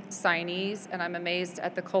incoming signees, and I'm amazed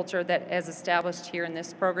at the culture that is established here in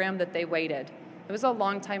this program that they waited. It was a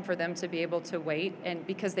long time for them to be able to wait, and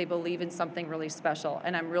because they believe in something really special,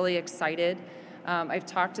 and I'm really excited. I've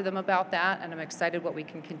talked to them about that, and I'm excited what we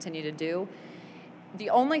can continue to do. The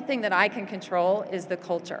only thing that I can control is the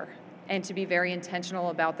culture, and to be very intentional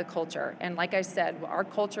about the culture. And like I said, our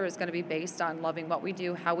culture is going to be based on loving what we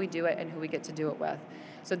do, how we do it, and who we get to do it with.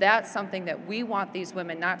 So that's something that we want these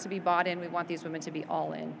women not to be bought in, we want these women to be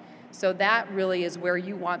all in. So that really is where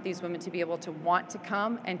you want these women to be able to want to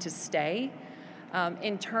come and to stay.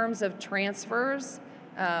 In terms of transfers,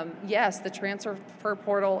 yes, the transfer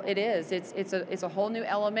portal, it's a whole new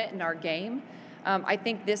element in our game. I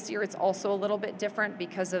think this year it's also a little bit different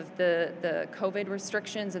because of the COVID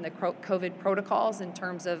restrictions and the COVID protocols in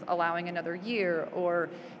terms of allowing another year or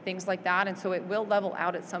things like that. And so it will level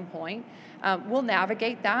out at some point. We'll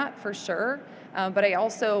navigate that for sure. But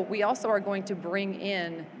we also are going to bring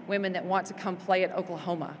in women that want to come play at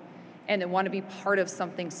Oklahoma and that want to be part of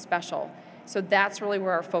something special. So that's really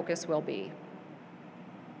where our focus will be.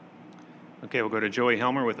 Okay, we'll go to Joey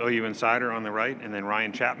Helmer with OU Insider on the right, and then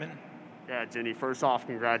Ryan Chapman. Yeah, Jennie, first off,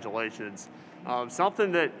 congratulations.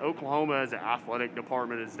 Something that Oklahoma as an athletic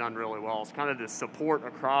department has done really well is kind of the support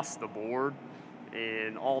across the board,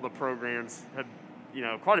 and all the programs have,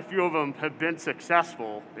 quite a few of them have been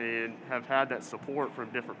successful and have had that support from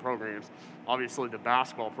different programs. Obviously, the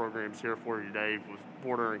basketball program's here for you, Dave, with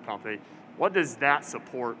Porter and company. What does that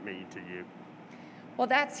support mean to you? Well,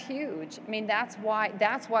 that's huge. I mean, that's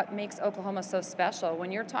what makes Oklahoma so special.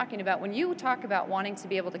 When you talk about wanting to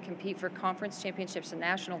be able to compete for conference championships and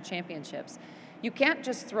national championships, you can't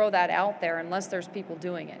just throw that out there unless there's people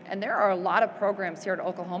doing it. And there are a lot of programs here at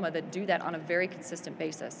Oklahoma that do that on a very consistent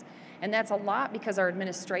basis. And that's a lot because our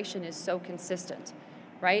administration is so consistent,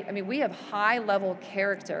 right? I mean, we have high-level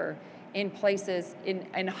character in places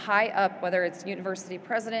in high up, whether it's university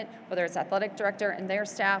president, whether it's athletic director and their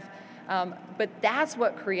staff. But that's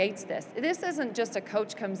what creates this. This isn't just a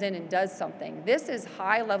coach comes in and does something. This is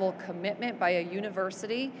high-level commitment by a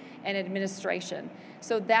university and administration.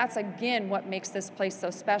 So that's, again, what makes this place so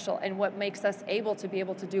special and what makes us able to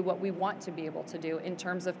do what we want to be able to do in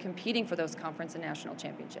terms of competing for those conference and national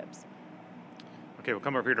championships. Okay, we'll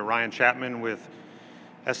come over here to Ryan Chapman with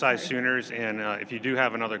SI Sooners. And if you do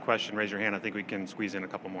have another question, raise your hand. I think we can squeeze in a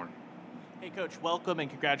couple more. Hey, Coach, welcome and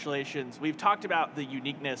congratulations. We've talked about the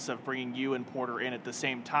uniqueness of bringing you and Porter in at the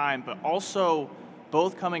same time, but also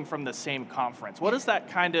both coming from the same conference. What is that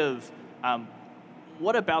kind of,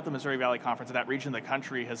 what about the Missouri Valley Conference and that region of the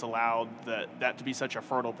country has allowed that to be such a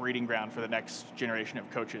fertile breeding ground for the next generation of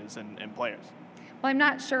coaches and players? Well, I'm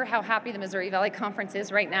not sure how happy the Missouri Valley Conference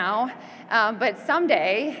is right now, but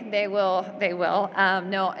someday they will.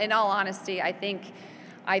 No, in all honesty, I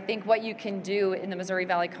think what you can do in the Missouri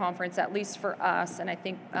Valley Conference, at least for us, and I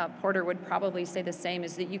think Porter would probably say the same,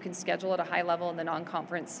 is that you can schedule at a high level in the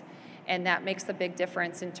non-conference, and that makes a big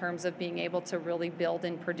difference in terms of being able to really build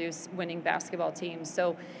and produce winning basketball teams.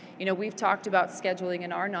 So, we've talked about scheduling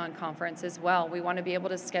in our non-conference as well. We want to be able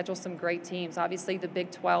to schedule some great teams. Obviously, the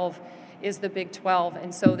Big 12 is the Big 12,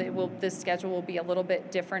 and so this schedule will be a little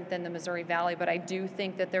bit different than the Missouri Valley, but I do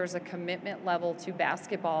think that there's a commitment level to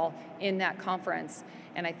basketball in that conference,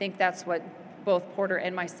 and I think that's what both Porter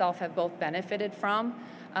and myself have both benefited from.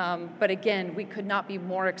 But again, we could not be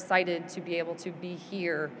more excited to be able to be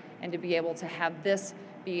here and to be able to have this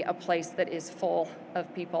be a place that is full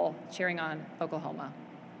of people cheering on Oklahoma.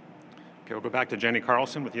 Okay, we'll go back to Jennie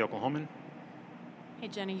Carlson with the Oklahoman. Hey,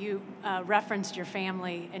 Jennie, you referenced your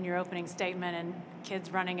family in your opening statement and kids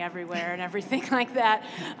running everywhere and everything like that.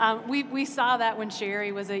 We saw that when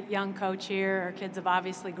Sherry was a young coach here. Her kids have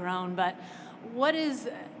obviously grown, but what is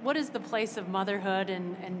the place of motherhood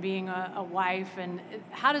and being a wife, and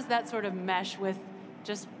how does that sort of mesh with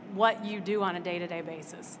just what you do on a day-to-day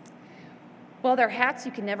basis? Well, they're hats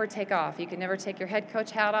you can never take off. You can never take your head coach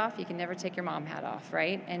hat off. You can never take your mom hat off,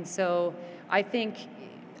 right? And so I think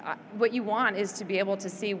what you want is to be able to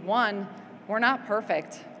see, one, we're not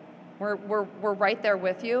perfect. We're right there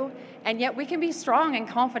with you, and yet we can be strong and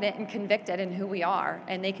confident and convicted in who we are,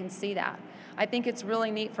 and they can see that. I think it's really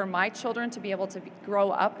neat for my children to be able to grow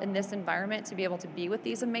up in this environment, to be able to be with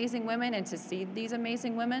these amazing women and to see these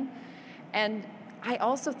amazing women. And I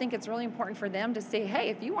also think it's really important for them to say, hey,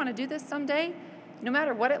 if you want to do this someday, no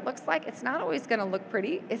matter what it looks like, it's not always going to look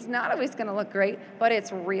pretty, it's not always going to look great, but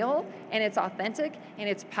it's real and it's authentic and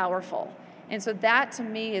it's powerful. And so that to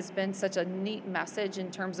me has been such a neat message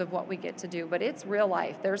in terms of what we get to do, but it's real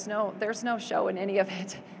life. There's no show in any of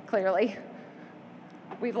it, clearly.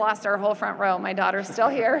 We've lost our whole front row. My daughter's still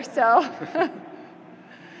here, so.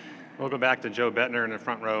 We'll go back to Joe Bettner in the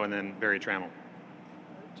front row and then Barry Trammell.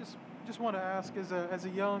 Just want to ask, as a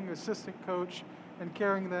young assistant coach and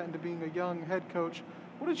carrying that into being a young head coach,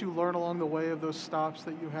 what did you learn along the way of those stops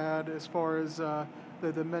that you had as far as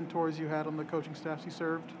the mentors you had on the coaching staffs you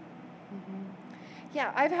served? Mm-hmm.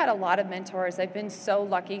 Yeah, I've had a lot of mentors. I've been so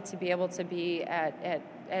lucky to be able to be at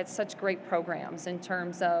such great programs in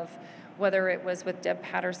terms of whether it was with Deb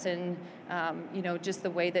Patterson, just the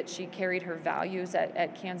way that she carried her values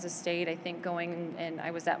at Kansas State. I think and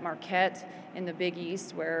I was at Marquette in the Big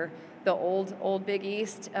East, where the old Big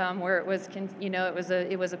East, where it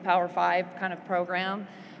was a Power 5 kind of program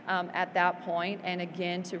at that point. And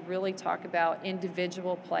again, to really talk about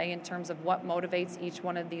individual play in terms of what motivates each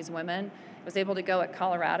one of these women. I was able to go at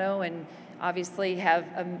Colorado and obviously have,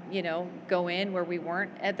 go in where we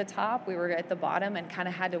weren't at the top. We were at the bottom and kind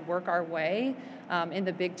of had to work our way in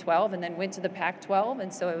the Big 12 and then went to the Pac-12.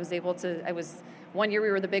 And so one year we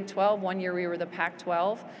were the Big 12, one year we were the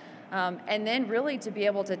Pac-12. And then really to be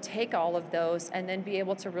able to take all of those and then be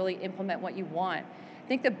able to really implement what you want. I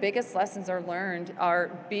think the biggest lessons are learned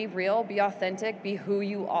are be real, be authentic, be who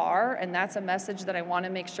you are, and that's a message that I want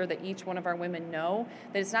to make sure that each one of our women know,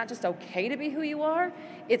 that it's not just okay to be who you are,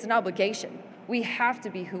 it's an obligation. We have to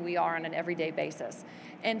be who we are on an everyday basis,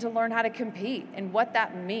 and to learn how to compete and what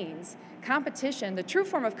that means. Competition, the true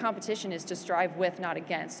form of competition is to strive with, not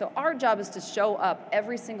against. So our job is to show up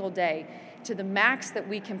every single day to the max that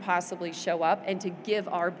we can possibly show up and to give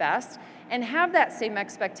our best and have that same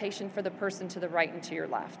expectation for the person to the right and to your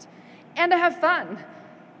left. And to have fun.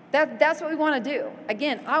 That's what we want to do.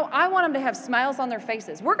 Again, I want them to have smiles on their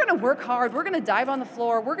faces. We're going to work hard. We're going to dive on the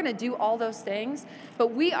floor. We're going to do all those things,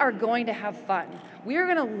 but we are going to have fun. We are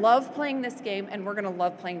going to love playing this game, and we're going to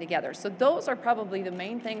love playing together. So those are probably the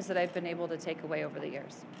main things that I've been able to take away over the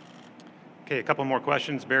years. Okay, a couple more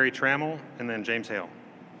questions. Barry Trammell and then James Hale.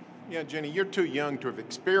 Yeah, Jennie, you're too young to have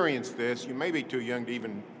experienced this. You may be too young to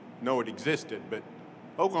even know it existed, but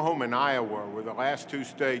Oklahoma and Iowa were the last two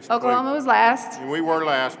states. Oklahoma was last. And we were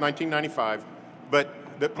last, 1995, but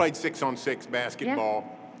that played 6-on-6 basketball.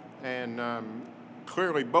 Yeah. And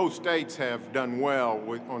clearly both states have done well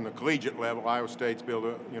on the collegiate level. Iowa State's built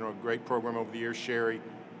a great program over the years. Sherry,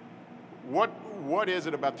 what is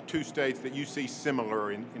it about the two states that you see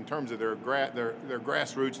similar in terms of their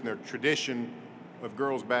grassroots and their tradition of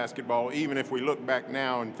girls basketball, even if we look back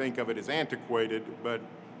now and think of it as antiquated, but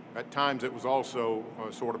at times it was also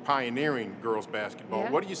sort of pioneering girls basketball.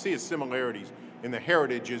 Yeah. What do you see as similarities in the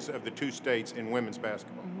heritages of the two states in women's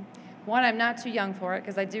basketball? Mm-hmm. One, I'm not too young for it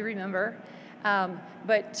because I do remember.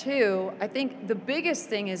 But two, I think the biggest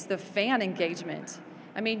thing is the fan engagement.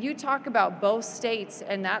 I mean, you talk about both states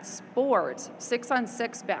and that sport,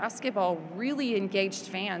 6-on-6 basketball really engaged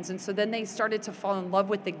fans. And so then they started to fall in love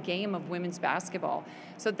with the game of women's basketball.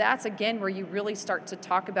 So that's, again, where you really start to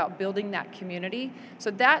talk about building that community.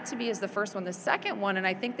 So that, to me, is the first one. The second one, and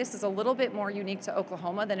I think this is a little bit more unique to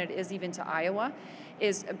Oklahoma than it is even to Iowa,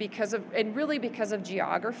 is because of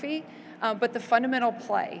geography, but the fundamental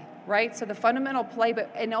play, right? So the fundamental play,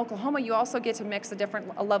 but in Oklahoma, you also get to mix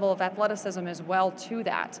a level of athleticism as well to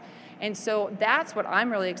that. And so that's what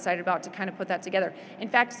I'm really excited about, to kind of put that together. In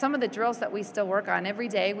fact, some of the drills that we still work on, every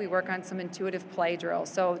day we work on some intuitive play drills.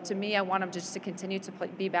 So to me, I want them just to continue to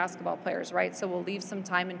be basketball players, right? So we'll leave some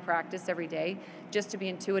time in practice every day just to be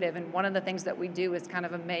intuitive. And one of the things that we do is kind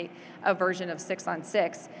of a version of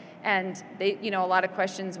 6-on-6. And they, a lot of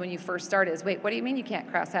questions when you first start is, wait, what do you mean you can't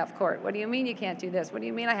cross half court? What do you mean you can't do this? What do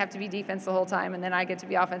you mean I have to be defense the whole time and then I get to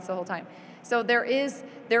be offense the whole time? So there is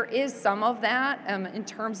some of that in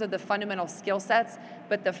terms of the fundamental skill sets,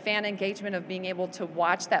 but the fan engagement of being able to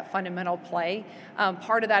watch that fundamental play.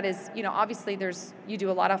 Part of that is, obviously you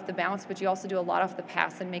do a lot off the bounce, but you also do a lot off the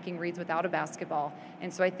pass and making reads without a basketball.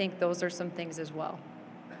 And so I think those are some things as well.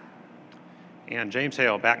 And James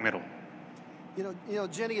Hale, back middle.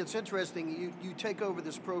 Jennie, it's interesting. You take over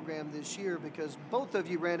this program this year because both of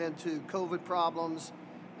you ran into COVID problems.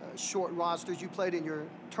 short rosters. You played in your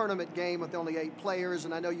tournament game with only 8 players,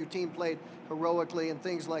 and I know your team played heroically and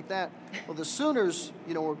things like that. Well, the Sooners,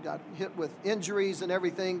 got hit with injuries and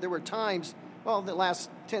everything. There were times, the last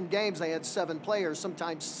 10 games they had 7 players,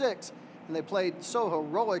 sometimes 6, and they played so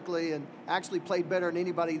heroically and actually played better than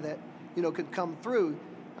anybody that, could come through.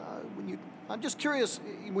 I'm just curious,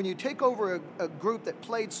 when you take over a group that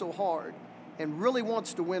played so hard and really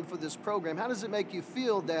wants to win for this program, how does it make you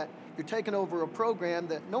feel that you're taking over a program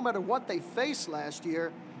that no matter what they faced last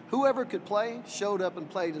year, whoever could play showed up and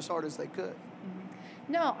played as hard as they could?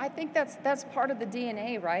 No, I think that's part of the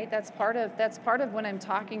DNA, right? That's part of when I'm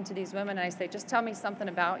talking to these women and I say, just tell me something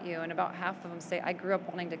about you, and about half of them say, I grew up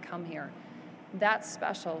wanting to come here. That's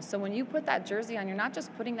special. So when you put that jersey on, you're not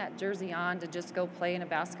just putting that jersey on to just go play in a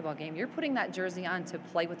basketball game. You're putting that jersey on to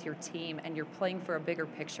play with your team, and you're playing for a bigger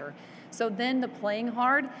picture. So then the playing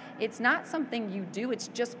hard, it's not something you do, it's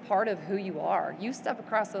just part of who you are. You step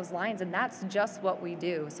across those lines, and that's just what we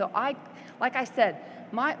do. So like I said,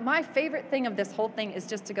 my favorite thing of this whole thing is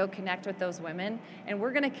just to go connect with those women, and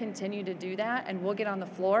we're going to continue to do that, and we'll get on the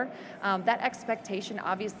floor. That expectation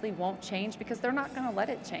obviously won't change because they're not going to let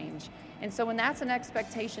it change. And so when that's an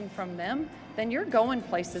expectation from them, then you're going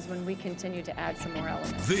places when we continue to add some more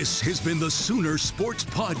elements. This has been the Sooner Sports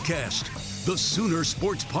Podcast. The Sooner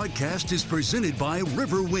Sports Podcast is presented by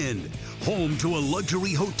Riverwind, home to a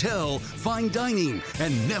luxury hotel, fine dining,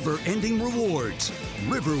 and never-ending rewards.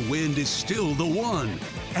 Riverwind is still the one.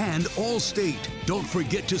 And Allstate. Don't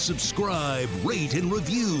forget to subscribe, rate, and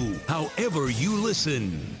review however you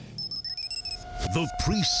listen. The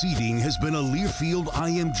preceding has been a Learfield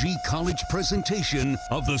IMG College presentation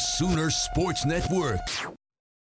of the Sooner Sports Network.